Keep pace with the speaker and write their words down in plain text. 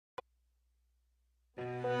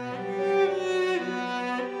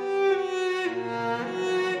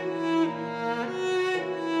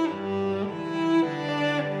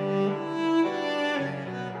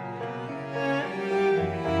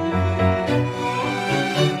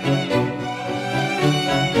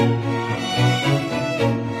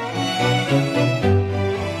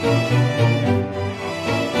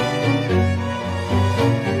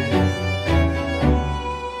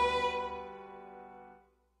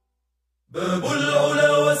باب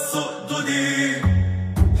العلا والسؤدد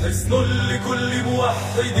حصن لكل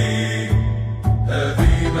موحد،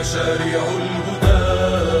 هذه مشاريع الهدى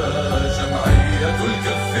جمعية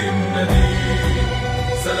الكف الندي،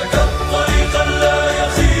 سلكت طريقا لا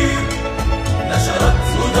يخيب، نشرت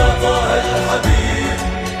هدى طه الحبيب،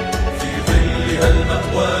 في ظلها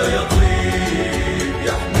المأوى يطيب،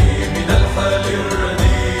 يحمي من الحال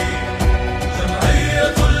الرديء،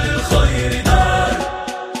 جمعية للخير دار،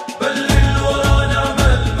 بل للورى نعم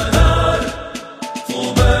المنار،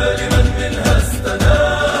 طوبى لمن منها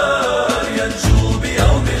استنار، ينجو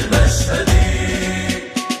بيوم المشهد،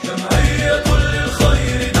 جمعية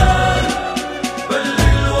للخير دار، بل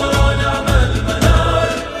للورى نعم المنار،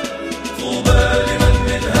 طوبى لمن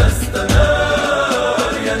منها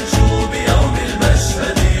استنار، ينجو بيوم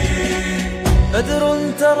المشهد. بدر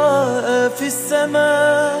تراءى في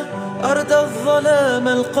السماء أرض الظلام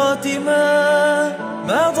القاتمة،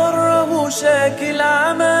 ما ضره شاكي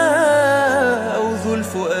العمى أو ذو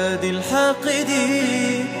الفؤاد الحاقد.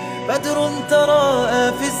 بدر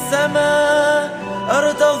تراءى في السماء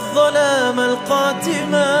أرض الظلام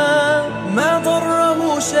القاتمة، ما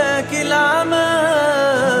ضره شاكي العمى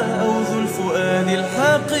أو ذو الفؤاد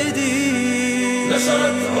الحاقد.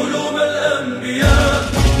 نشرت علوم الأنبياء،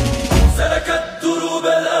 سلكت دروب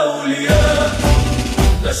الأولياء،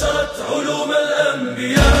 نشرت علوم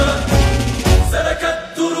الأنبياء، سلكت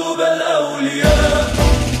دروب الأولياء،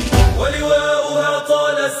 ولواؤها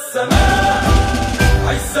طال السماء،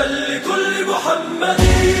 عزا لكل محمد.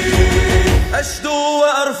 أشدو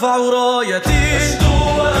وأرفع رايتي، أشدو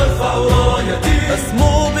وأرفع رايتي،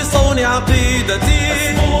 أسمو بصون عقيدتي،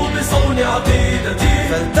 أسمو بصون عقيدتي،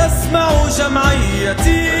 فلتسمعوا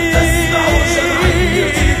جمعيتي، فلتسمعوا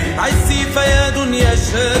جمعيتي، عزي فيا دنيا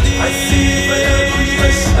اشهدي، عزي فيا دنيا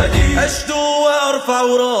اشهدي، أشدو وأرفع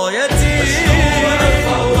رايتي، أشدو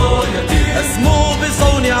وأرفع رايتي، أسمو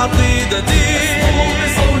بصون عقيدتي، أسمو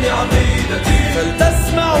بصون عقيدتي،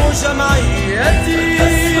 فلتسمعوا جمعيتي،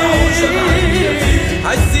 فلتسمعوا جمعيتي،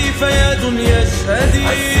 عزي فيا دنيا اشهدي،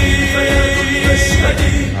 عزي فيا دنيا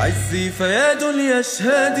اشهدي، عزي فيا دنيا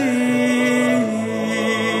اشهدي.